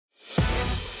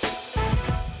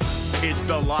It's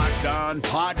the Locked On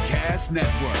Podcast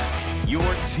Network, your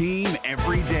team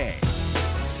every day.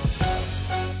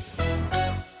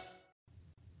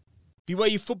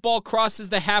 BYU football crosses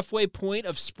the halfway point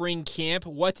of spring camp.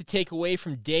 What to take away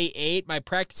from day 8, my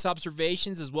practice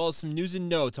observations, as well as some news and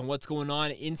notes on what's going on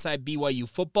inside BYU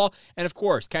football. And of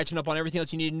course, catching up on everything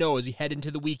else you need to know as we head into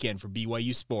the weekend for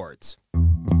BYU sports.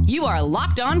 You are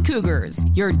Locked On Cougars,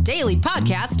 your daily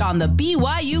podcast on the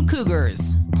BYU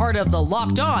Cougars. Part of the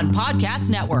Locked On Podcast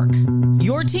Network,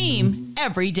 your team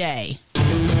every day.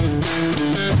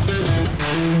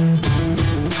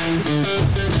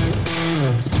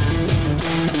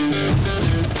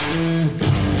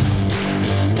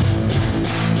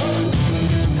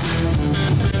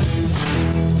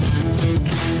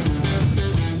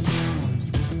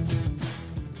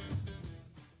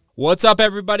 What's up,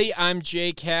 everybody? I'm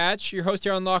Jake Hatch, your host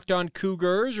here on Locked On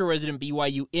Cougars, your resident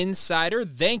BYU insider.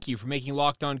 Thank you for making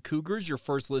Locked On Cougars your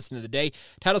first listen of the day.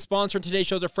 Title sponsor on today's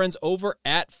show is our friends over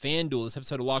at FanDuel. This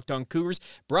episode of Locked On Cougars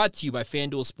brought to you by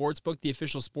FanDuel Sportsbook, the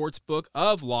official sportsbook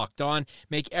of Locked On.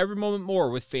 Make every moment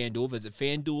more with FanDuel. Visit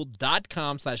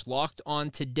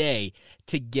FanDuel.com/LockedOn today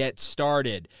to get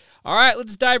started. All right,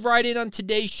 let's dive right in on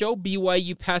today's show.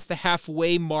 BYU passed the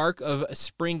halfway mark of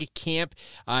spring camp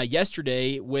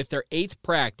yesterday with their 8th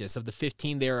practice of the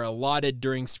 15 they are allotted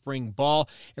during spring ball.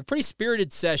 A pretty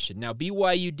spirited session. Now,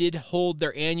 BYU did hold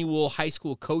their annual high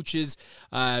school coaches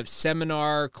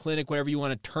seminar, clinic, whatever you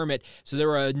want to term it. So there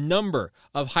were a number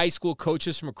of high school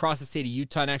coaches from across the state of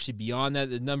Utah, and actually beyond that,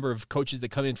 the number of coaches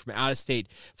that come in from out of state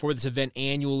for this event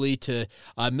annually to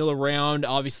mill around.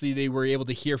 Obviously, they were able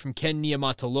to hear from Ken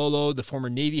Niumatalolo, the former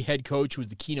Navy head coach, who was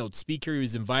the keynote speaker. He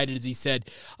was invited, as he said,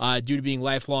 due to being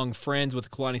lifelong friends with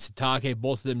Kalani Sitake,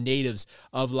 both of them natives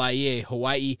of Laie,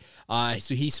 Hawaii.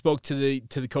 So he spoke to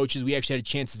the coaches. We actually had a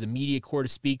chance as a media corps to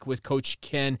speak with Coach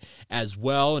Ken as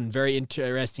well, and very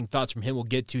interesting thoughts from him we'll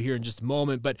get to here in just a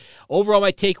moment. But overall,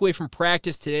 my takeaway from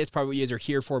practice today, it's probably what you guys are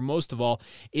here for most of all,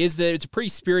 is that it's a pretty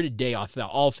spirited day, off that,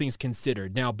 all things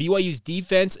considered. Now, BYU's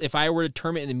defense, if I were to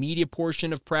term it in the media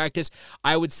portion of practice,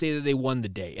 I would say that they won the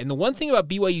day. And the one thing about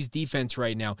BYU's defense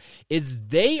right now is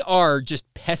they are just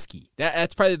pesky.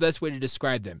 That's probably the best way to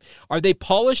describe them. Are they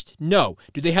polished? No.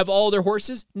 Do they have all their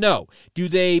horses? No. Do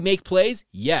they make plays?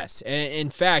 Yes. And in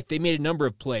fact, they made a number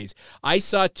of plays. I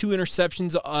saw 2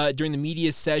 interceptions during the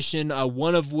media session,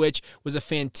 one of which was a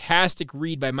fantastic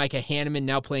read by Micah Hanneman,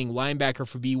 now playing linebacker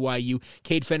for BYU.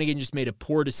 Cade Finnegan just made a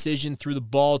poor decision, threw the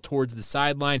ball towards the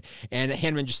sideline, and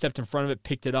Hanneman just stepped in front of it,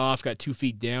 picked it off, got 2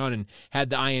 feet down, and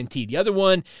had the INT. The other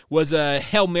one was a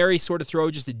Hail Mary sort of throw,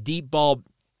 just a deep ball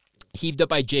heaved up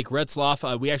by Jake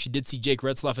Retzloff. We actually did see Jake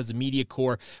Retzloff as a media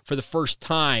corps for the first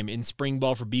time in spring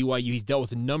ball for BYU. He's dealt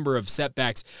with a number of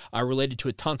setbacks related to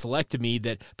a tonsillectomy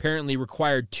that apparently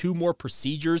required 2 more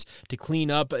procedures to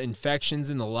clean up infections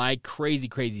and the like. Crazy,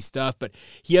 crazy stuff. But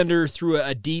he underthrew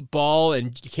a deep ball,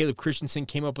 and Caleb Christensen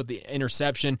came up with the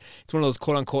interception. It's one of those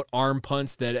quote-unquote arm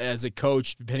punts that, as a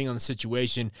coach, depending on the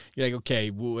situation, you're like, okay,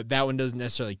 well, that one doesn't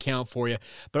necessarily count for you.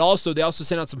 But also, they also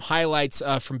sent out some highlights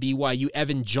from BYU.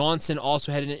 Evan Johnson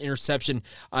also had an interception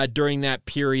during that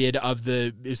period it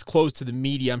was close to the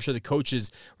media. I'm sure the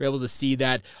coaches were able to see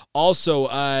that. Also,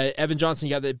 Evan Johnson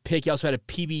got the pick. He also had a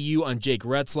PBU on Jake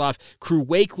Retzloff. Crew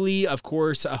Wakely, of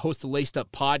course, hosts the Laced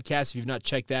Up podcast. If you've not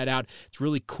checked that out, it's a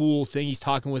really cool thing. He's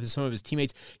talking with some of his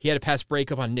teammates. He had a pass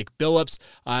breakup on Nick Billups.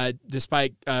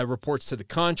 Despite reports to the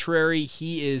contrary,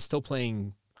 he is still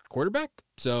playing quarterback.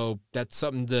 So that's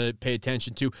something to pay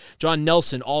attention to. John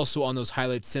Nelson, also on those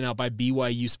highlights sent out by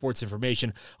BYU Sports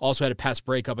Information, also had a pass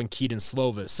breakup on Keaton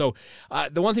Slovis. So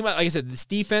the one thing about, like I said, this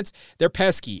defense, they're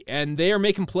pesky, and they are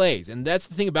making plays. And that's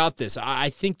the thing about this.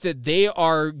 I think that they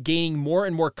are gaining more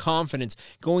and more confidence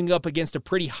going up against a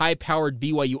pretty high-powered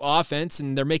BYU offense,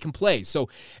 and they're making plays. So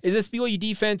is this BYU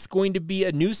defense going to be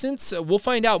a nuisance? We'll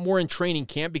find out more in training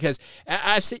camp, because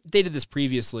I've stated this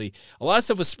previously. A lot of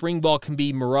stuff with spring ball can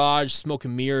be mirage, smoke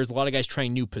and mirrors, a lot of guys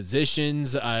trying new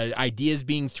positions, ideas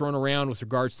being thrown around with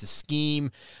regards to scheme,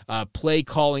 play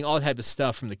calling, all that type of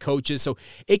stuff from the coaches. So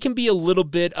it can be a little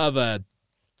bit of a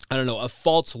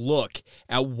false look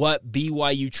at what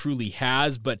BYU truly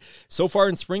has. But so far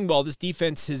in spring ball, this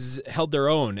defense has held their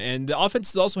own. And the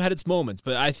offense has also had its moments.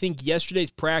 But I think yesterday's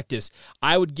practice,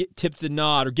 I would give the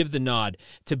nod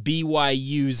to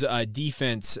BYU's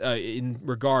defense in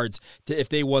regards to if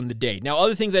they won the day. Now,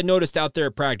 other things I noticed out there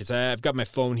at practice, I've got my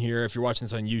phone here. If you're watching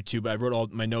this on YouTube, I wrote all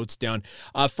my notes down.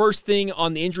 First thing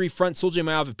on the injury front, Soldier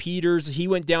Maava Peters, he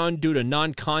went down due to a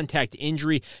non-contact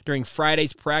injury during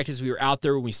Friday's practice. We were out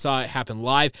there when we saw it happen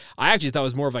live. I actually thought it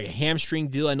was more of like a hamstring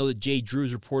deal. I know that Jay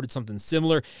Drew's reported something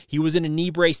similar. He was in a knee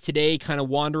brace today, kind of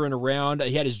wandering around.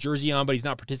 He had his jersey on, but he's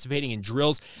not participating in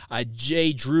drills.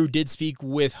 Jay Drew did speak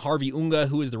with Harvey Unga,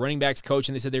 who is the running backs coach,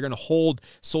 and they said they're going to hold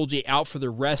Sol-Jay out for the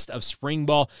rest of spring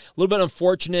ball. A little bit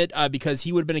unfortunate because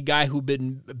he would have been a guy who'd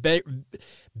been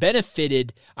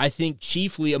benefited, I think,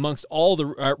 chiefly amongst all the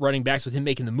running backs with him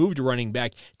making the move to running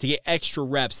back to get extra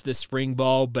reps this spring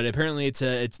ball. But apparently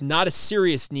it's not a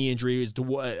serious knee injury, as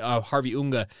to Harvey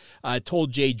Unga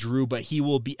told Jay Drew, but he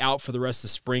will be out for the rest of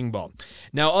spring ball.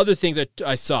 Now, other things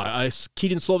I saw,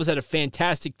 Keaton Slovis had a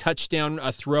fantastic touchdown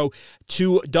throw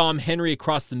to Dom Henry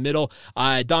across the middle.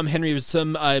 Dom Henry was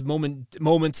some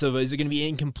moments of, is it going to be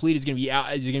incomplete? Is it going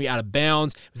to be out of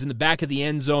bounds? It was in the back of the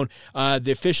end zone.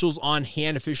 The officials on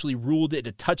hand officially ruled it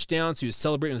a touchdown, so he was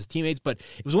celebrating with his teammates, but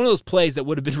it was one of those plays that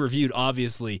would have been reviewed,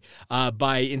 obviously,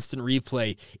 by instant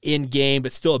replay in game,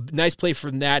 but still a nice play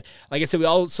from that. Like I said, we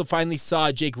also finally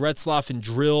saw Jake Retzlaff in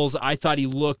drills. I thought he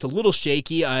looked a little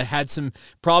shaky, had some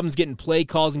problems getting play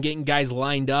calls and getting guys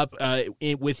lined up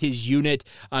with his unit.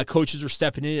 Coaches were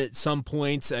stepping in at some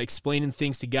points, explaining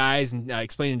things to guys and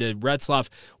explaining to Retzlaff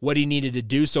what he needed to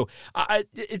do. So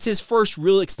it's his first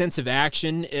real extensive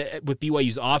action with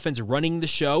BYU's offense running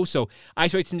the show, so I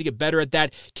expect him to get better at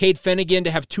that. Cade Fennegan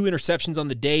to have 2 interceptions on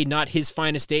the day, not his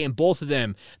finest day, and both of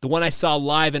them, the one I saw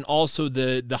live and also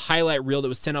the highlight reel that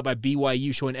was sent out by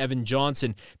BYU showing Evan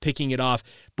Johnson picking it off,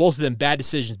 both of them bad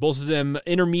decisions, both of them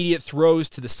intermediate throws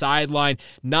to the sideline,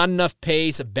 not enough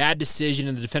pace, a bad decision,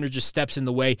 and the defender just steps in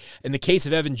the way. In the case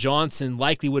of Evan Johnson,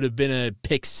 likely would have been a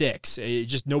pick 6.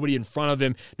 Just nobody in front of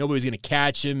him, nobody was going to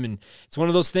catch him, and it's one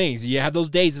of those things. You have those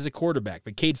days as a quarterback,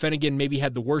 but Cade Fennegan maybe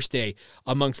had the worst day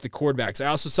amongst the quarterbacks. I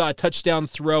also saw a touchdown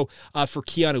throw for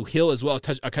Keanu Hill as well,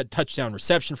 a touchdown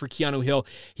reception for Keanu Hill.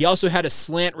 He also had a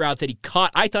slant route that he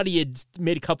caught. I thought he had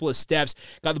made a couple of steps,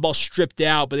 got the ball stripped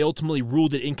out, but they ultimately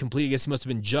ruled it incomplete. I guess he must have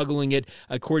been juggling it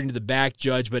according to the back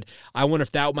judge, but I wonder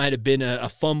if that might have been a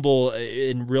fumble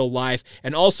in real life.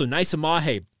 And also, Nice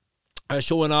Amahe,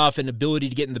 showing off an ability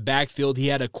to get in the backfield. He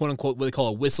had a quote-unquote what they call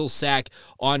a whistle sack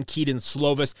on Keaton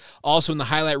Slovis. Also in the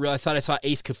highlight reel, I thought I saw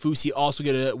Ace Kafusi also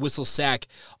get a whistle sack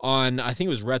on, I think it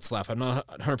was Retzlaff. I'm not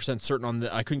 100% certain on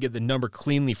I couldn't get the number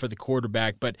cleanly for the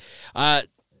quarterback, but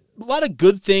a lot of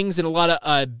good things and a lot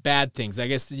of bad things. I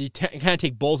guess you kind of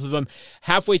take both of them.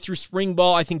 Halfway through spring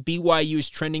ball, I think BYU is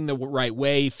trending the right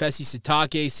way. Fesi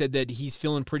Sitake said that he's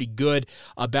feeling pretty good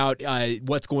about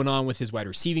what's going on with his wide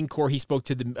receiving core. He spoke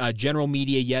to the general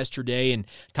media yesterday and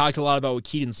talked a lot about with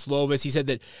Keaton Slovis. He said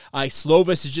that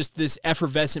Slovis is just this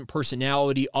effervescent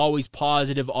personality, always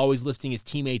positive, always lifting his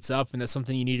teammates up, and that's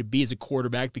something you need to be as a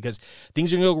quarterback because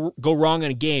things are going to go wrong in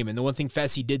a game. And the one thing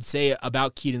Fesi did say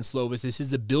about Keaton Slovis is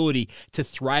his ability to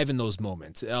thrive in those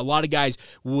moments. A lot of guys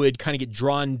would kind of get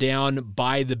drawn down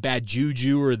by the bad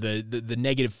juju or the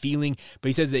negative feeling, but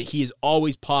he says that he is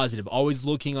always positive, always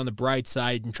looking on the bright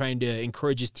side and trying to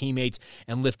encourage his teammates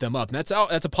and lift them up. And that's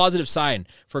a positive sign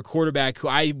for a quarterback who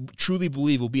I truly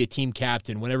believe will be a team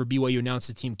captain whenever BYU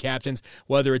announces team captains,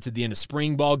 whether it's at the end of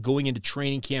spring ball, going into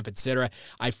training camp, etc.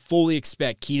 I fully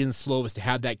expect Keaton Slovis to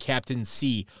have that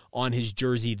captaincy on his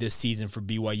jersey this season for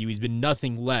BYU. He's been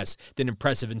nothing less than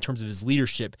impressive in terms of his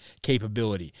leadership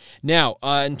capability. Now,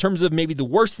 in terms of maybe the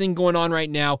worst thing going on right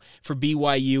now for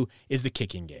BYU is the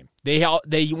kicking game. They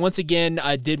once again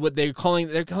did what they're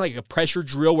calling like a pressure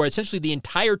drill, where essentially the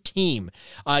entire team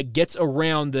gets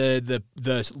around the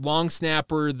long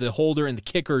snapper, the holder, and the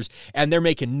kickers, and they're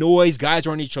making noise. Guys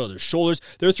are on each other's shoulders.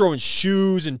 They're throwing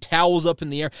shoes and towels up in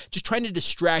the air, just trying to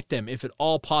distract them if at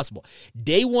all possible.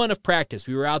 Day 1 of practice,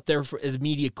 we were out there as a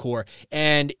media corps,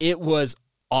 and it was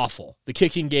awful. The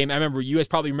kicking game, I remember, you guys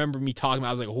probably remember me talking about,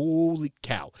 I was like, holy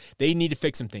cow, they need to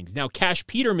fix some things. Now, Cash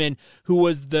Peterman, who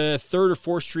was the 3rd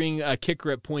or 4th string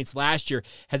kicker at points last year,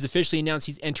 has officially announced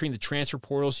he's entering the transfer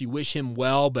portal, so you wish him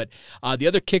well, but the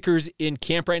other kickers in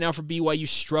camp right now for BYU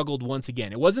struggled once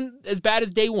again. It wasn't as bad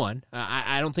as day 1.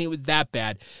 I don't think it was that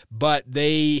bad, but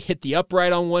they hit the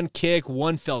upright on one kick,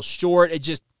 one fell short. It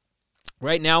just,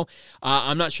 right now,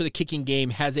 I'm not sure the kicking game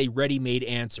has a ready-made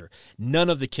answer. None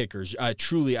of the kickers,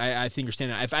 truly, I think are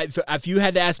standing out. If you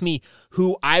had to ask me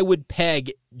who I would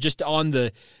peg just on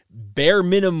the bare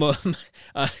minimum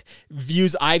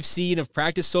views I've seen of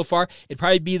practice so far, it'd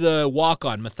probably be the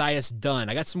walk-on, Matthias Dunn.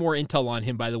 I got some more intel on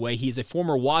him, by the way. He's a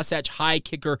former Wasatch High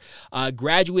kicker,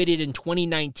 graduated in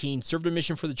 2019, served a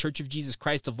mission for the Church of Jesus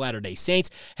Christ of Latter-day Saints,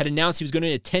 had announced he was going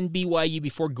to attend BYU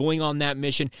before going on that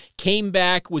mission, came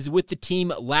back, was with the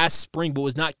team last spring, but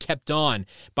was not kept on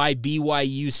by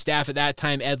BYU staff at that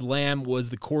time. Ed Lamb was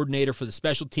the coordinator for the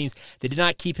special teams. They did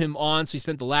not keep him on, so he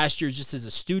spent the last year just as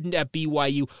a student at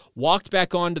BYU, walked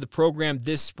back onto the program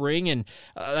this spring. And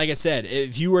like I said,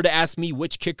 if you were to ask me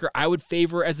which kicker I would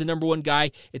favor as the number one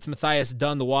guy, it's Matthias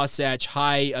Dunn, the Wasatch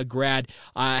High grad.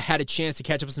 Had a chance to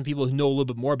catch up with some people who know a little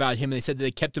bit more about him, and they said that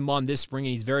they kept him on this spring,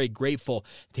 and he's very grateful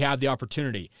to have the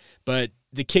opportunity. But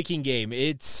the kicking game,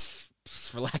 it's,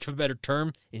 for lack of a better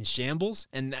term, in shambles,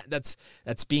 and that's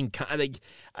being kind of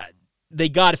they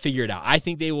got to figure it out. I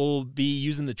think they will be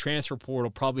using the transfer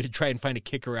portal probably to try and find a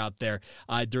kicker out there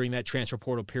during that transfer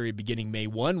portal period beginning May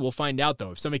 1. We'll find out,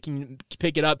 though. If somebody can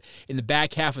pick it up in the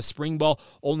back half of spring ball,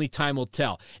 only time will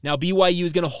tell. Now, BYU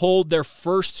is going to hold their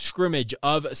first scrimmage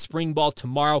of spring ball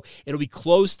tomorrow. It'll be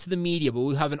closed to the media, but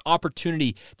we'll have an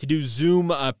opportunity to do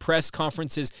Zoom press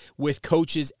conferences with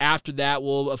coaches after that.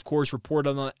 We'll, of course, report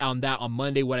on that on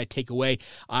Monday, what I take away.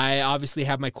 I obviously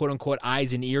have my quote-unquote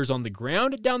eyes and ears on the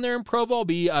ground down there in Provo. I'll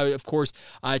be, of course,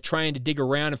 trying to dig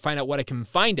around and find out what I can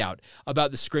find out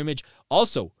about the scrimmage.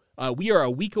 Also, we are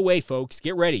a week away, folks.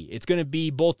 Get ready. It's going to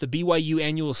be both the BYU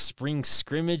annual spring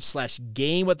scrimmage /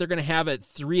 game, what they're going to have at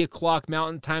 3 o'clock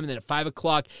Mountain Time, and then at 5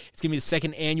 o'clock, it's going to be the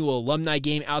second annual alumni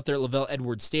game out there at Lavelle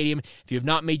Edwards Stadium. If you have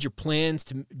not made your plans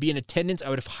to be in attendance,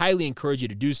 I would highly encourage you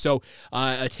to do so.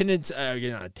 Admission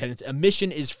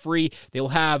is free. They will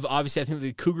have, obviously, I think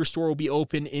the Cougar store will be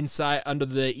open inside under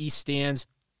the east stands.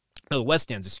 The West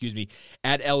Stands,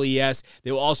 at LES.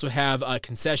 They will also have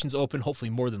concessions open,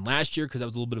 hopefully more than last year because that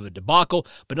was a little bit of a debacle.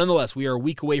 But nonetheless, we are a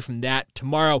week away from that.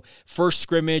 Tomorrow, first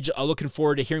scrimmage. Looking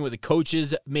forward to hearing what the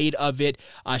coaches made of it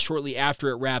shortly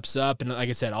after it wraps up. And like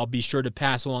I said, I'll be sure to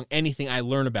pass along anything I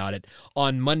learn about it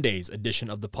on Monday's edition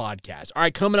of the podcast. All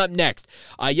right, coming up next.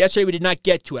 Yesterday, we did not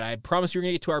get to it. I promised we were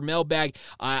going to get to our mailbag.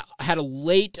 I had a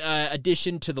late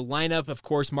addition to the lineup. Of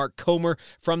course, Mark Comer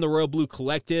from the Royal Blue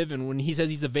Collective. And when he says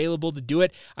he's available to do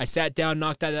it, I sat down,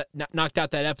 knocked out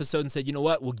that episode and said, you know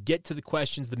what, we'll get to the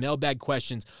questions, the mailbag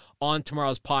questions on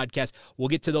tomorrow's podcast. We'll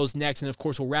get to those next, and of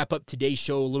course, we'll wrap up today's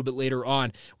show a little bit later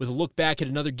on with a look back at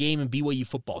another game in BYU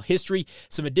football history,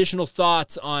 some additional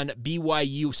thoughts on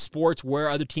BYU sports, where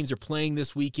other teams are playing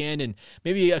this weekend, and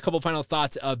maybe a couple final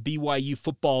thoughts of BYU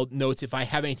football notes if I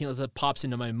have anything else that pops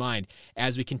into my mind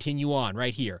as we continue on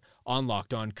right here on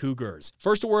Locked On Cougars.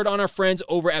 First, a word on our friends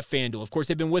over at FanDuel. Of course,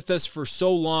 they've been with us for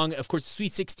so long. Of course, the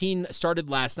Sweet 16 started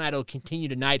last night. It'll continue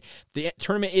tonight. The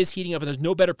tournament is heating up, and there's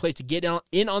no better place to get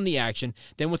in on the action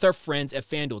than with our friends at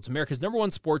FanDuel. It's America's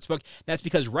 #1 sportsbook. That's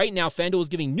because right now, FanDuel is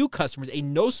giving new customers a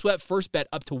no-sweat first bet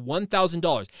up to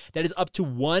 $1,000. That is up to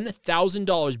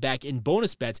 $1,000 back in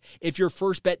bonus bets if your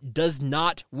first bet does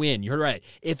not win. You heard right.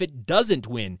 If it doesn't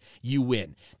win, you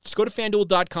win. Just go to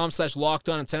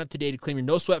FanDuel.com/lockedon and sign up today to claim your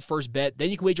no-sweat first bet. Then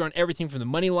you can wager on everything from the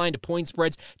money line to point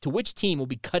spreads to which team will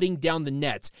be cutting down the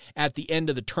nets at the end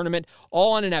of the tournament,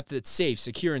 all on an app that's safe,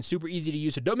 secure, and super easy to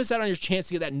use. So don't miss out on your chance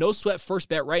to get that no-sweat first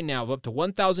bet right now of up to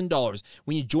 $1,000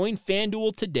 when you join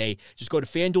FanDuel today. Just go to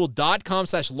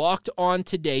FanDuel.com/lockedon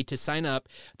today to sign up.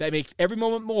 That makes every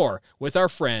moment more with our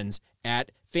friends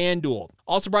at FanDuel.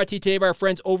 Also brought to you today by our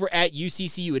friends over at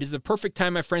UCCU. It is the perfect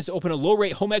time, my friends, to open a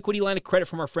low-rate home equity line of credit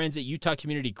from our friends at Utah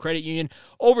Community Credit Union.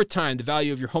 Over time, the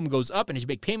value of your home goes up, and as you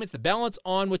make payments, the balance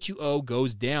on what you owe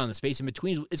goes down. The space in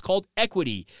between is called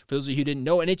equity, for those of you who didn't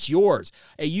know, and it's yours.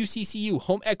 A UCCU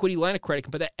home equity line of credit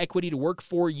can put that equity to work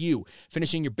for you.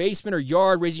 Finishing your basement or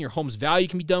yard, raising your home's value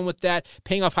can be done with that,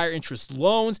 paying off higher interest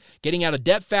loans, getting out of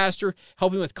debt faster,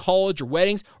 helping with college or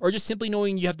weddings, or just simply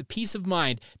knowing you have the peace of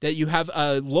mind that you have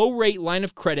a low-rate line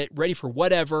of credit ready for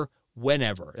whatever,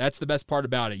 whenever. That's the best part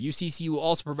about it. UCC will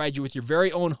also provide you with your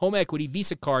very own home equity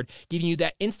Visa card, giving you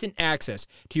that instant access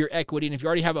to your equity. And if you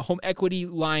already have a home equity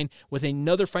line with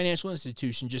another financial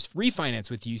institution, just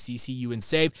refinance with UCCU and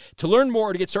save. To learn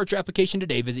more or to get started your application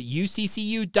today, visit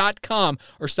uccu.com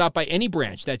or stop by any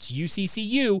branch. That's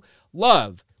UCCU.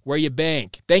 Love where you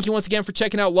bank. Thank you once again for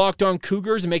checking out Locked On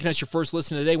Cougars and making us your first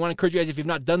listen today. I want to encourage you guys, if you've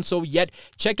not done so yet,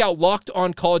 check out Locked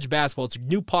On College Basketball. It's a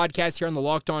new podcast here on the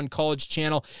Locked On College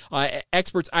channel.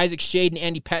 Experts Isaac Shade and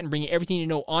Andy Patton bringing everything you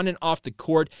know on and off the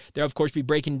court. They'll, of course, be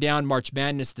breaking down March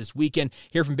Madness this weekend.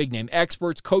 Hear from big-name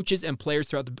experts, coaches, and players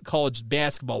throughout the college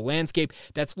basketball landscape.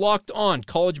 That's Locked On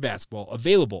College Basketball,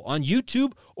 available on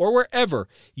YouTube or wherever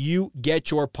you get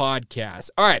your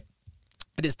podcasts. All right.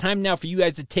 It is time now for you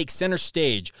guys to take center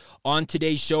stage on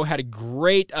today's show. Had a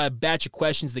great batch of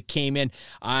questions that came in.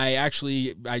 I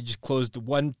just closed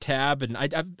one tab, and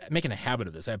I'm making a habit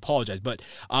of this. I apologize, but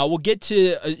we'll get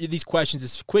to these questions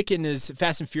as quick and as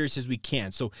fast and furious as we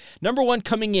can. So number one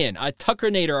coming in, Tucker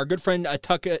Nader, our good friend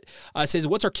Tucker, says,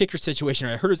 what's our kicker situation?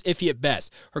 I heard it was iffy at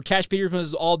best. Her cash Peterson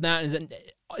is all down,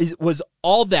 was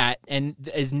all that and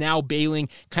is now bailing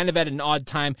kind of at an odd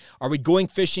time. Are we going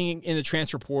fishing in the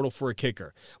transfer portal for a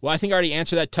kicker? Well, I think I already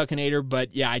answered that, Tuckinator,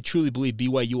 but yeah, I truly believe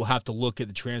BYU will have to look at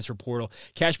the transfer portal.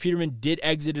 Cash Peterman did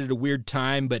exit at a weird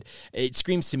time, but it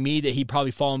screams to me that he'd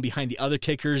probably fallen behind the other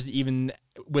kickers, even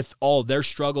with all their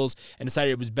struggles, and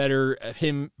decided it was a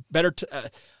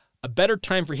better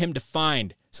time for him to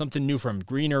find something new from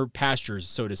greener pastures,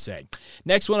 so to say.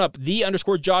 Next one up,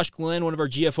 _Josh Glenn, one of our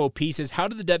GFOP, says, how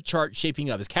did the depth chart shaping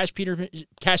up? Is Cash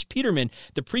Peterman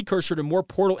the precursor to more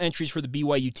portal entries for the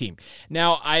BYU team?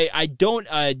 Now, I don't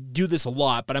do this a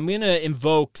lot, but I'm going to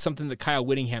invoke something that Kyle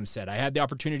Whittingham said. I had the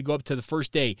opportunity to go up to the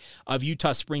first day of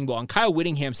Utah Spring Ball, and Kyle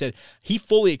Whittingham said he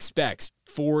fully expects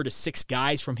 4 to 6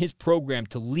 guys from his program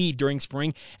to leave during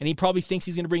spring, and he probably thinks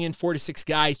he's going to bring in 4 to 6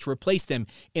 guys to replace them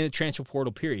in the transfer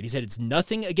portal period. He said it's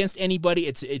nothing against anybody.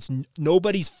 It's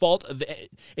nobody's fault.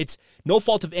 It's no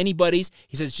fault of anybody's.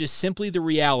 He says it's just simply the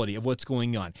reality of what's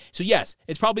going on. So yes,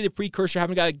 it's probably the precursor.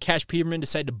 Haven't got Cash Peterman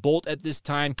decide to bolt at this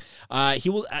time. He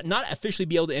will not officially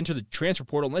be able to enter the transfer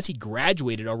portal unless he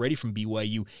graduated already from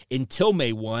BYU until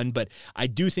May 1, but I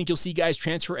do think you'll see guys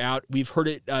transfer out. We've heard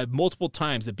it multiple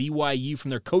times that BYU, from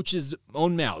their coaches'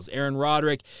 own mouths, Aaron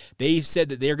Roderick, they've said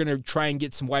that they're going to try and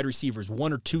get some wide receivers,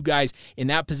 1 or 2 guys in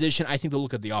that position. I think they'll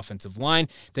look at the offensive line.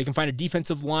 If they can find a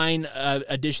defensive line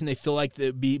addition they feel like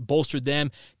that be bolstered them.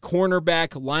 Cornerback,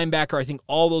 linebacker, I think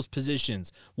all those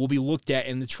positions will be looked at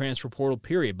in the transfer portal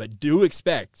period. But do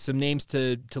expect some names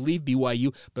to leave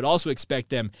BYU, but also expect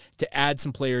them to add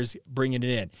some players bringing it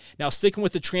in. Now, sticking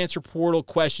with the transfer portal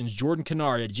questions, Jordan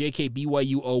Kennard at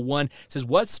JKBYU01 says,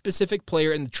 what specific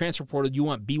player in the transfer portal do you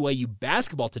want BYU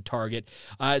basketball to target?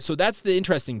 So that's the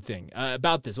interesting thing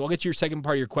about this. I'll get to your second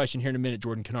part of your question here in a minute,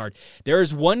 Jordan Kennard. There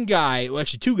is one guy, well,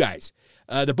 actually 2 guys.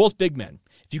 They're both big men.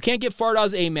 If you can't get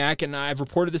Fardaws Aimaq, and I've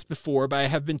reported this before, but I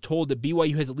have been told that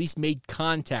BYU has at least made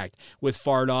contact with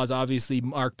Fardaws. Obviously,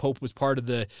 Mark Pope was part of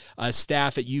the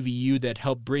staff at UVU that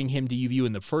helped bring him to UVU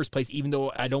in the first place, even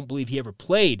though I don't believe he ever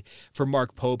played for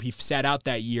Mark Pope. He sat out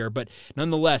that year. But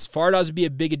nonetheless, Fardaws would be a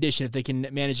big addition if they can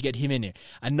manage to get him in there.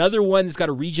 Another one that's got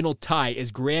a regional tie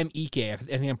is Graham Ike. I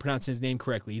think I'm pronouncing his name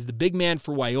correctly. He's the big man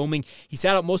for Wyoming. He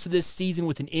sat out most of this season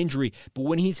with an injury, but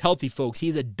when he's healthy, folks,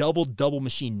 he's a double-double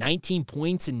machine. 19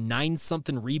 points and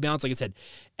 9-something rebounds. Like I said,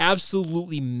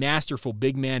 absolutely masterful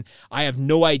big man. I have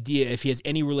no idea if he has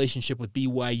any relationship with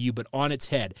BYU, but on its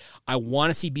head, I want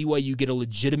to see BYU get a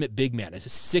legitimate big man. It's a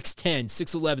 6'10",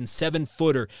 6'11",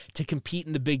 7-footer to compete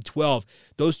in the Big 12.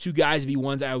 Those 2 guys would be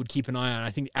ones I would keep an eye on. I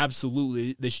think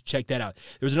absolutely they should check that out.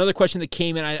 There was another question that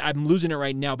came in. I'm losing it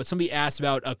right now, but somebody asked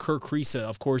about Kirk Kriisa,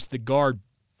 of course, the guard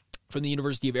from the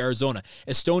University of Arizona.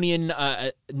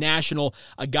 Estonian national,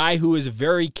 a guy who is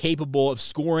very capable of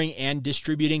scoring and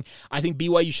distributing. I think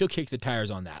BYU should kick the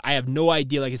tires on that. I have no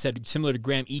idea, like I said, similar to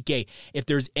Graham Ike, if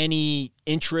there's any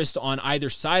interest on either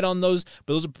side on those,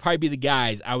 but those would probably be the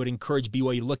guys I would encourage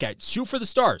BYU to look at. Shoot for the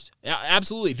stars.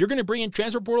 Absolutely. If you're going to bring in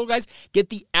transfer portal guys, get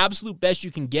the absolute best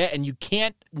you can get, and you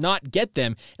can't not get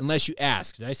them unless you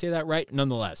ask. Did I say that right?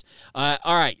 Nonetheless. All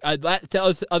right.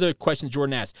 The other question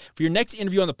Jordan asked. For your next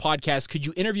interview on the podcast, could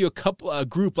you interview a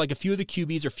group like a few of the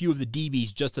QBs or a few of the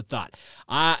DBs? Just a thought.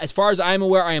 As far as I'm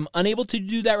aware, I am unable to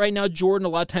do that right now, Jordan. A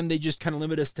lot of time they just kind of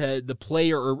limit us to the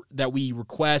player that we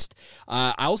request.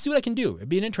 I will see what I can do. It'd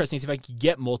be interesting to see if I can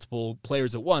get multiple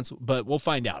players at once, but we'll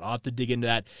find out. I'll have to dig into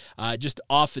that. Just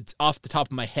off the top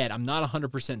of my head, I'm not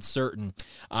 100% certain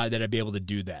that I'd be able to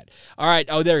do that. All right.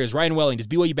 Oh, there he is. Ryan Welling. Does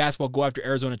BYU basketball go after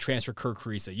Arizona transfer Kirk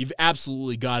Kriisa? You've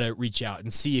absolutely got to reach out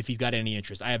and see if he's got any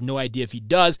interest. I have no idea if he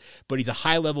does, but he's a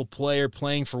high-level player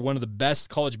playing for one of the best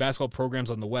college basketball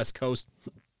programs on the West Coast.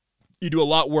 You do a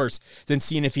lot worse than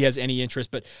seeing if he has any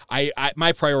interest, but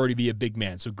my priority would be a big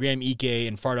man. So Graham Ike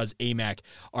and Fardaws Aimaq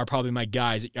are probably my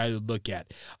guys I would look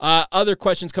at. Other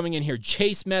questions coming in here.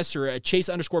 Chase Messer,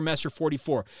 Chase_Messer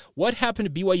 44. What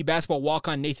happened to BYU basketball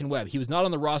walk-on Nathan Webb? He was not on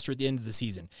the roster at the end of the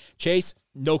season. Chase,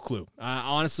 no clue.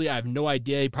 Honestly, I have no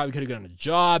idea. He probably could have gotten a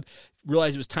job,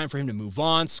 realized it was time for him to move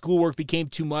on. Schoolwork became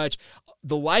too much.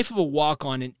 The life of a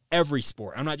walk-on in every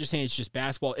sport. I'm not just saying it's just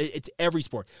basketball. It's every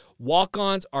sport.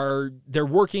 Walk-ons they're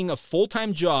working a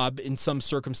full-time job in some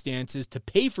circumstances to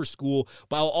pay for school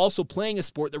while also playing a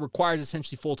sport that requires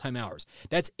essentially full-time hours.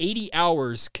 That's 80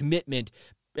 hours commitment,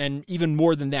 and even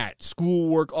more than that,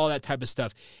 schoolwork, all that type of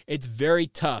stuff. It's very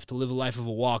tough to live the life of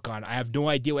a walk-on. I have no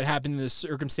idea what happened in this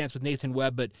circumstance with Nathan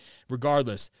Webb, but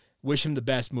regardless, Wish him the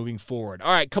best moving forward.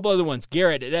 All right, a couple other ones.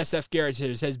 Garrett at SF Garrett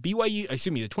says the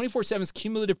 24/7's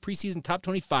cumulative preseason top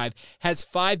 25 has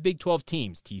 5 Big 12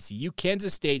 teams: TCU,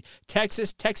 Kansas State,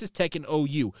 Texas, Texas Tech, and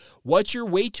OU. What's your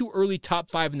way too early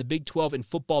top 5 in the Big 12 in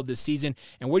football this season,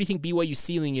 and what do you think BYU's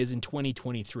ceiling is in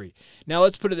 2023? Now,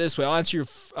 let's put it this way. I'll answer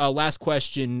your last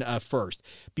question first.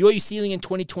 BYU ceiling in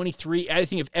 2023, I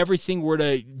think if everything were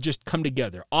to just come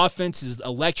together. Offense is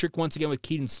electric once again with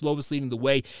Keaton Slovis leading the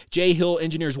way. Jay Hill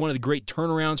engineers one of the great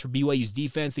turnarounds for BYU's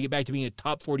defense. They get back to being a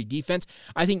top 40 defense.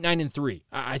 I think 9-3.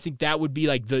 I think that would be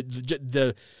like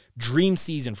the dream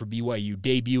season for BYU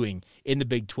debuting in the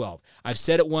Big 12. I've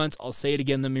said it once. I'll say it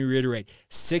again. Let me reiterate.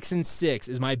 6-6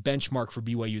 is my benchmark for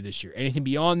BYU this year. Anything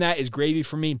beyond that is gravy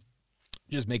for me.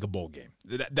 Just make a bowl game.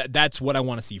 That's what I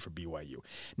want to see for BYU.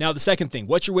 Now, the second thing,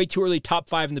 what's your way too early top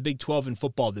 5 in the Big 12 in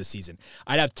football this season?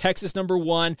 I'd have Texas number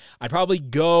 1. I'd probably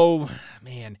go,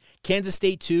 Kansas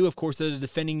State 2. Of course, they're the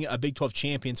defending Big 12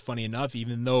 champions, funny enough,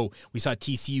 even though we saw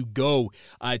TCU go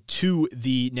to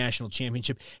the national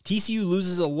championship. TCU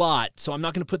loses a lot, so I'm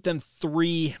not going to put them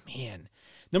 3.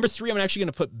 Number 3, I'm actually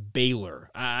going to put Baylor.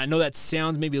 I know that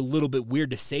sounds maybe a little bit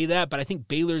weird to say that, but I think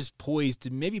Baylor's poised to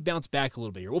maybe bounce back a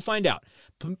little bit here. We'll find out.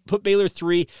 Put Baylor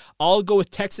 3. I'll go with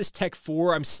Texas Tech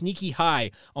 4. I'm sneaky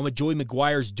high on what Joey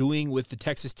McGuire's doing with the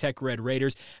Texas Tech Red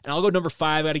Raiders. And I'll go number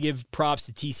 5. I got to give props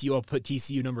to TCU. I'll put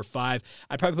TCU number 5.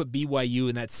 I'd probably put BYU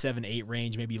in that 7-8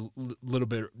 range, maybe a little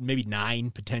bit, maybe 9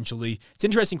 potentially. It's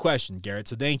an interesting question, Garrett,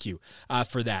 so thank you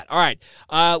for that. All right,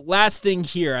 last thing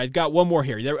here. I've got one more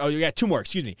here. You got 2 more,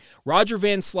 excuse me. Roger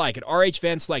Van Slyke at RH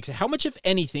Van Slyke said, how much, if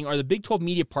anything, are the Big 12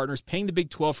 media partners paying the Big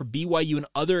 12 for BYU and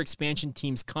other expansion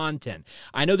teams' content?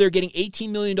 I know they're getting $18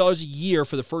 million a year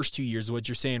for the first 2 years, is what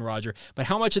you're saying, Roger, but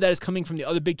how much of that is coming from the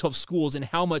other Big 12 schools and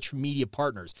how much from media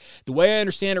partners? The way I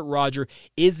understand it, Roger,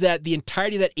 is that the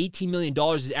entirety of that $18 million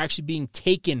is actually being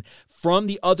taken from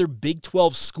the other Big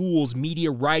 12 schools' media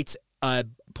rights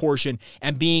portion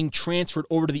and being transferred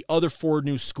over to the other 4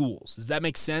 new schools. Does that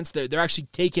make sense? They're actually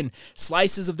taking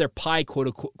slices of their pie, quote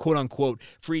unquote,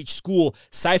 for each school,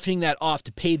 siphoning that off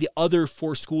to pay the other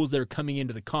 4 schools that are coming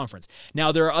into the conference.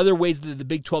 Now, there are other ways that the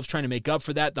Big 12 is trying to make up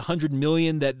for that. The $100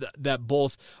 million that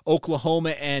both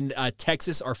Oklahoma and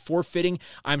Texas are forfeiting,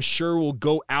 I'm sure will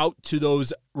go out to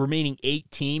those remaining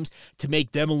 8 teams to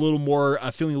make them a little more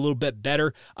feeling a little bit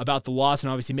better about the loss,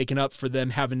 and obviously making up for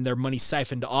them having their money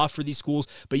siphoned off for these schools.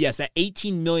 But yes, that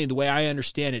 $18 million, the way I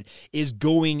understand it, is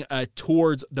going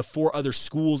towards the 4 other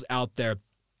schools out there.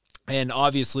 And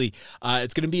obviously,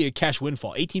 it's going to be a cash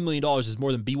windfall. $18 million is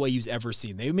more than BYU's ever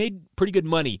seen. They've made pretty good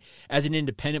money as an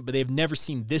independent, but they've never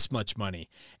seen this much money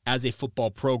as a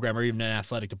football program or even an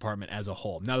athletic department as a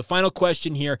whole. Now, the final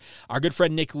question here, our good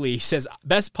friend Nick Lee says,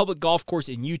 best public golf course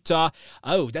in Utah?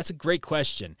 Oh, that's a great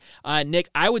question. Nick,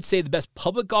 I would say the best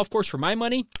public golf course for my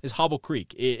money is Hobble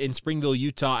Creek in Springville,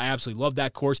 Utah. I absolutely love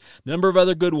that course. The number of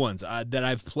other good ones that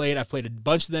I've played a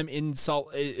bunch of them in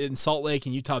Salt Lake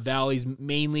and Utah Valleys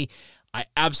mainly. I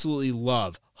absolutely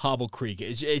love Hobble Creek.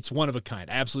 It's one of a kind.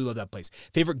 I absolutely love that place.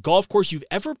 Favorite golf course you've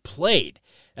ever played?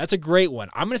 That's a great one.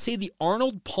 I'm going to say the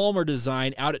Arnold Palmer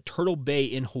design out at Turtle Bay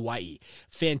in Hawaii.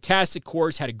 Fantastic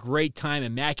course. Had a great time.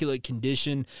 Immaculate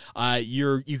condition.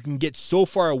 You can get so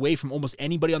far away from almost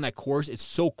anybody on that course. It's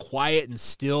so quiet and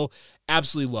still.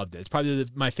 Absolutely loved it. It's probably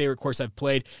my favorite course I've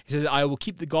played. He says, I will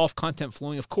keep the golf content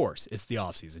flowing. Of course, it's the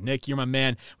offseason. Nick, you're my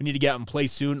man. We need to get out and play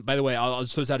soon. By the way, I'll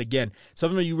just throw this out again.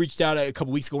 Some of you reached out a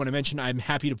couple weeks ago when I mentioned I'm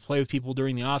happy to play with people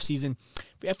during the offseason.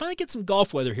 I finally get some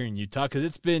golf weather here in Utah because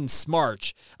it's been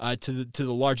smarch to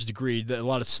the large degree. A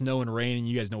lot of snow and rain, and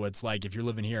you guys know what it's like if you're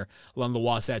living here along the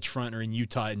Wasatch Front or in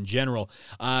Utah in general.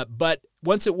 But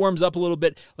once it warms up a little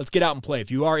bit, let's get out and play. If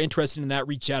you are interested in that,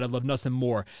 reach out. I'd love nothing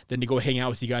more than to go hang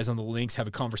out with you guys on the links, have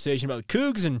a conversation about the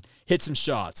Cougs, and hit some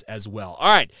shots as well. All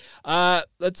right,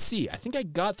 let's see. I think I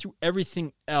got through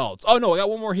everything else. Oh, no, I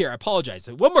got one more here. I apologize.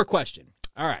 One more question.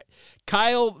 All right.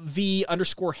 Kyle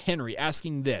V_Henry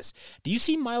asking this. Do you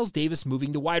see Miles Davis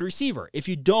moving to wide receiver? If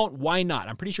you don't, why not?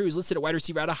 I'm pretty sure he was listed at wide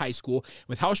receiver out of high school.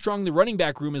 With how strong the running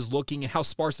back room is looking and how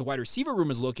sparse the wide receiver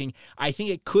room is looking, I think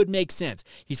it could make sense.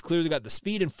 He's clearly got the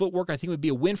speed and footwork. I think it would be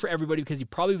a win for everybody because he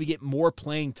probably would get more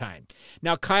playing time.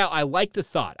 Now, Kyle, I like the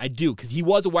thought. I do, because he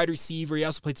was a wide receiver. He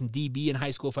also played some DB in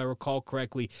high school, if I recall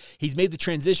correctly. He's made the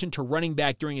transition to running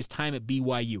back during his time at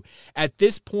BYU. At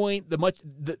this point,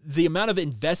 the amount of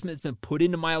investment that's been put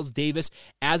into Miles Davis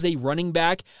as a running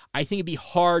back, I think it'd be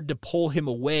hard to pull him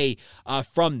away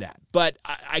from that. But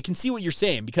I can see what you're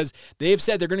saying, because they have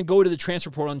said they're going to go to the transfer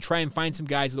portal and try and find some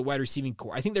guys at the wide receiving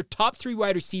core. I think their top 3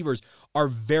 wide receivers are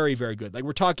very, very good. Like,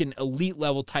 we're talking elite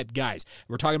level type guys.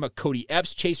 We're talking about Cody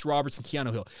Epps, Chase Roberts, and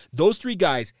Keanu Hill. Those 3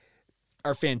 guys,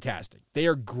 are fantastic. They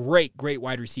are great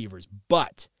wide receivers.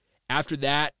 But after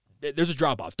that, there's a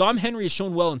drop-off. Dom Henry has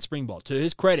shown well in spring ball. To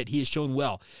his credit, he has shown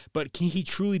well. But can he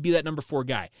truly be that number 4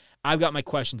 guy? I've got my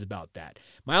questions about that.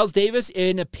 Miles Davis,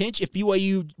 in a pinch, if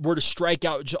BYU were to strike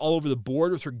out all over the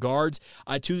board with regards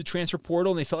to the transfer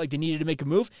portal and they felt like they needed to make a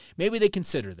move, maybe they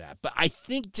consider that. But I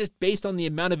think just based on the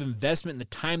amount of investment and the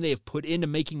time they have put into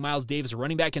making Miles Davis a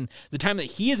running back and the time that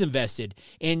he has invested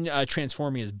in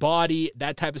transforming his body,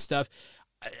 that type of stuff,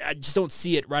 I just don't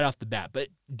see it right off the bat. But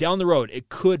down the road, it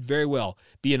could very well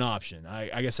be an option.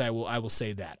 I guess I will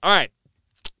say that. All right.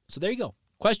 So there you go.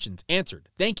 Questions answered.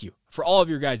 Thank you for all of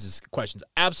your guys' questions.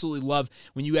 Absolutely love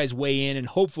when you guys weigh in, and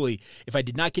hopefully, if I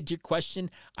did not get to your question,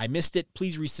 I missed it,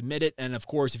 please resubmit it. And of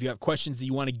course, if you have questions that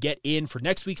you want to get in for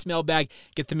next week's mailbag,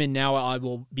 get them in now. I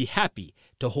will be happy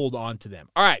to hold on to them.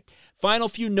 All right, final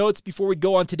few notes before we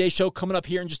go on today's show. Coming up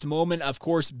here in just a moment, of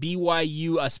course,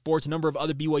 BYU sports, a number of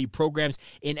other BYU programs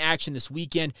in action this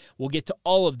weekend. We'll get to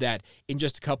all of that in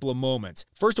just a couple of moments.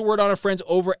 First, a word on our friends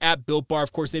over at Built Bar.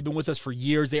 Of course, they've been with us for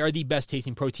years. They are the best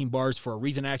tasting protein bars for a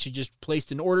reason. I actually just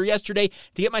placed an order yesterday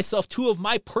to get myself 2 of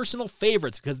my personal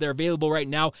favorites because they're available right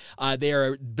now. They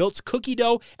are Built's cookie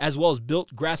dough as well as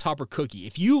Built grasshopper cookie.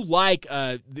 If you like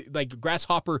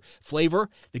grasshopper flavor,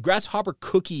 the grasshopper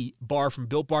cookie bar from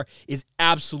Built Bar is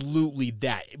absolutely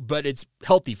that, but it's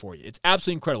healthy for you. It's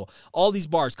absolutely incredible. All these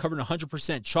bars covered in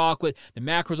 100% chocolate. The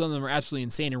macros on them are absolutely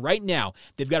insane. And right now,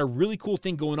 they've got a really cool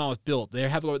thing going on with Built. They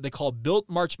have what they call Built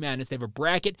March Madness. They have a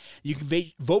bracket. You can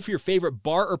vote for your favorite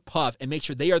bar or puff and make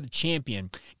sure they are the champion.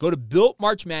 Go to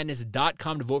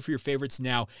BuiltMarchMadness.com to vote for your favorites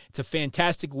now. It's a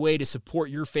fantastic way to support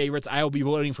your favorites. I will be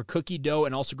voting for cookie dough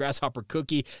and also grasshopper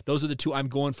cookie. Those are the 2 I'm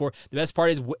going for. The best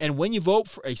part is, and when you vote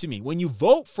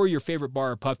for your favorite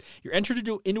bar or puff, you're entered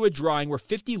into a drawing where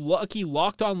 50 lucky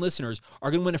Locked On listeners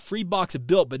are going to win a free box of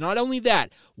Built. But not only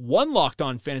that, one Locked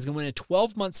On fan is going to win a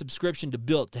 12-month subscription to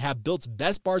Built to have Built's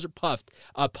best bars or puffs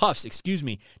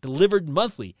delivered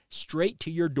monthly straight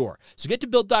to your door. So get to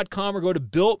Built.com or go to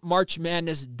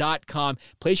BuiltMarchMadness.com.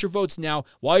 Place your votes now.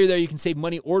 While you're there, you can save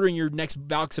money ordering your next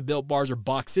box of Built bars or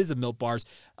boxes of Built bars.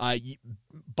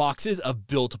 Boxes of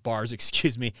Built bars,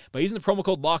 by using the promo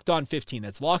code LOCKEDON15.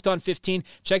 That's LOCKEDON15.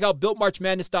 Check out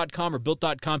BuiltMarchMadness.com or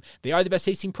Built.com. They are the best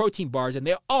tasting protein bars, and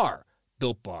they are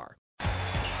Built Bar.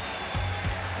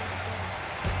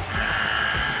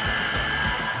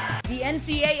 The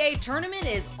NCAA tournament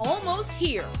is almost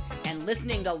here, and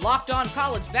listening to Locked On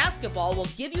College Basketball will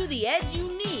give you the edge you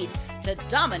need to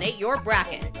dominate your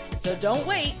bracket. So don't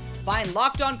wait. Find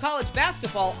Locked On College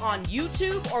Basketball on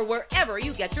YouTube or wherever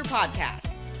you get your podcasts.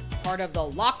 Part of the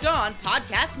Locked On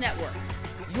Podcast Network.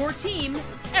 Your team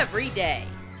every day.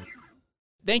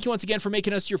 Thank you once again for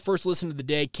making us your first listen of the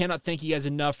day. Cannot thank you guys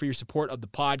enough for your support of the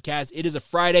podcast. It is a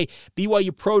Friday.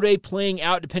 BYU Pro Day playing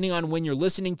out, depending on when you're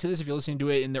listening to this. If you're listening to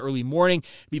it in the early morning,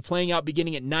 be playing out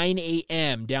beginning at 9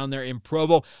 a.m. down there in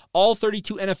Provo. All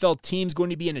 32 NFL teams going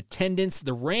to be in attendance.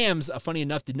 The Rams, funny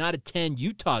enough, did not attend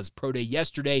Utah's Pro Day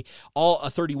yesterday. All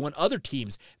 31 other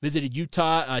teams visited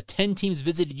Utah. 10 teams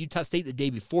visited Utah State the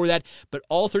day before that. But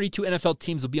all 32 NFL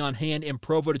teams will be on hand in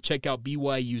Provo to check out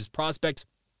BYU's prospects.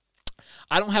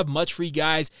 I don't have much for you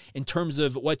guys in terms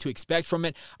of what to expect from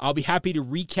it. I'll be happy to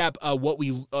recap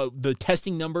the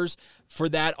testing numbers for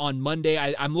that on Monday.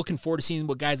 I'm looking forward to seeing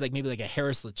what guys like maybe like a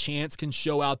Harris LaChance can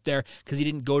show out there because he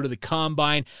didn't go to the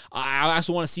combine. I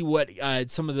also want to see what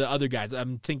some of the other guys,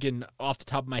 I'm thinking off the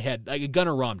top of my head, like a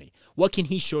Gunnar Romney. What can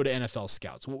he show to NFL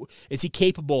scouts? Is he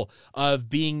capable of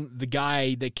being the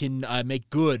guy that can make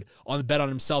good on the bet on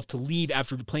himself to leave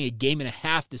after playing a game and a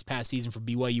half this past season for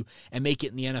BYU and make it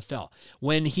in the NFL?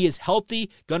 When he is healthy,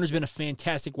 Gunnar's been a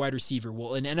fantastic wide receiver.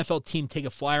 Will an NFL team take a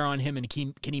flyer on him, and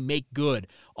can he make good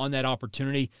on that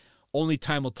opportunity? Only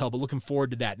time will tell, but looking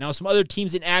forward to that. Now, some other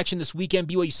teams in action this weekend.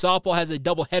 BYU softball has a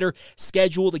doubleheader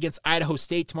scheduled against Idaho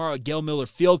State tomorrow at Gail Miller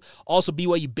Field. Also,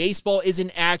 BYU baseball is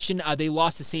in action. They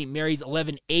lost to St. Mary's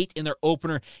 11-8 in their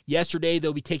opener yesterday.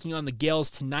 They'll be taking on the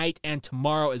Gales tonight and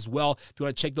tomorrow as well. If you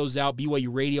want to check those out, BYU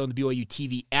Radio and the BYU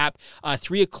TV app.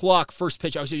 3 o'clock first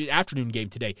pitch, actually afternoon game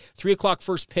today. 3 o'clock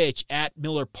first pitch at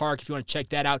Miller Park if you want to check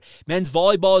that out. Men's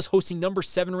volleyball is hosting number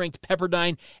 7 ranked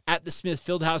Pepperdine at the Smith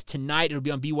Fieldhouse tonight. It'll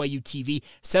be on BYU TV.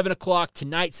 7 o'clock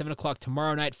tonight, 7 o'clock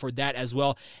tomorrow night for that as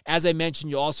well. As I mentioned,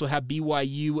 you'll also have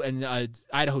BYU and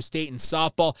Idaho State in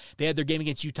softball. They had their game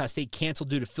against Utah State canceled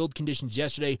due to field conditions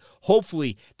yesterday.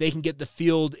 Hopefully, they can get the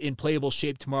field in playable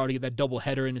shape tomorrow to get that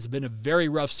doubleheader. And it's been a very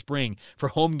rough spring for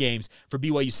home games for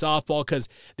BYU softball because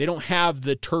they don't have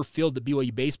the turf field that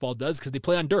BYU baseball does because they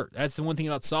play on dirt. That's the one thing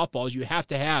about softball is you have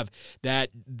to have that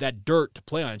dirt to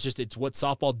play on. It's what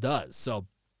softball does. So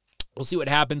We'll see what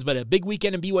happens, but a big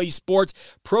weekend in BYU sports.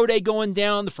 Pro Day going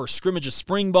down, the first scrimmage of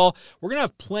spring ball. We're going to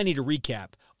have plenty to recap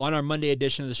on our Monday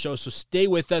edition of the show, so stay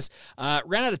with us.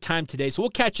 Ran out of time today, so we'll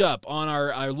catch up on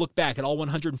our look back at all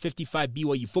 155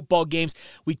 BYU football games.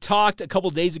 We talked a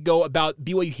couple days ago about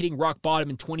BYU hitting rock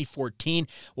bottom in 2014.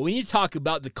 Well, we need to talk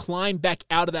about the climb back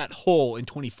out of that hole in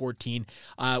 2014.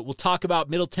 We'll talk about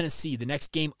Middle Tennessee, the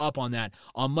next game up on that,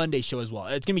 on Monday's show as well.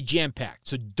 It's going to be jam-packed,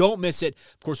 so don't miss it.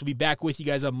 Of course, we'll be back with you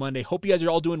guys on Monday. Hope you guys are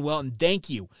all doing well, and thank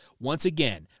you once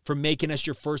again for making us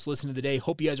your first listen of the day.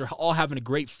 Hope you guys are all having a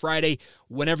great Friday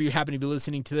whenever you happen to be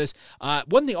listening to this.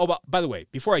 One thing, by the way,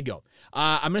 before I go,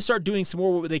 I'm going to start doing some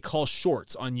more what they call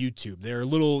shorts on YouTube. They're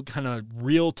little kind of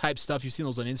real type stuff. You've seen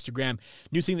those on Instagram.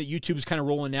 New thing that YouTube is kind of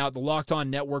rolling out. The Locked On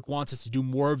Network wants us to do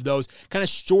more of those kind of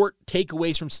short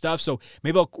takeaways from stuff. So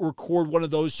maybe I'll record one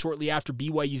of those shortly after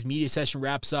BYU's media session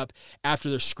wraps up after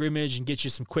their scrimmage and get you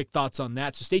some quick thoughts on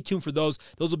that. So stay tuned for those.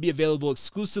 Those will be available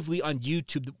exclusively on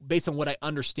YouTube based on what I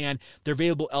understand. They're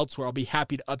available elsewhere. I'll be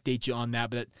happy to update you on that,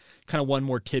 but kind of one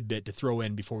more tidbit to throw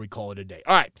in before we call it a day.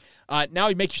 All right. Now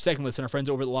we make your second listen, our friends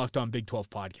over at the Locked On Big 12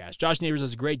 podcast. Josh Neighbors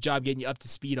does a great job getting you up to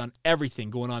speed on everything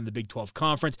going on in the Big 12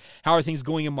 Conference. How are things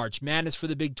going in March Madness for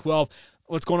the Big 12?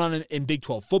 What's going on in Big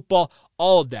 12 football?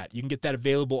 All of that. You can get that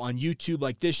available on YouTube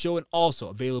like this show and also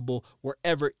available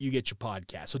wherever you get your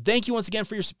podcast. So thank you once again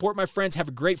for your support, my friends. Have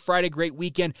a great Friday, great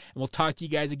weekend, and we'll talk to you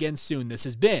guys again soon. This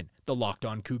has been the Locked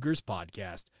On Cougars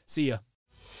podcast. See ya.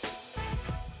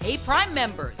 Hey, Prime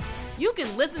members, you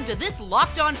can listen to this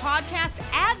Locked On podcast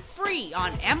ad-free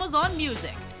on Amazon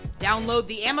Music. Download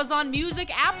the Amazon Music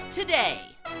app today.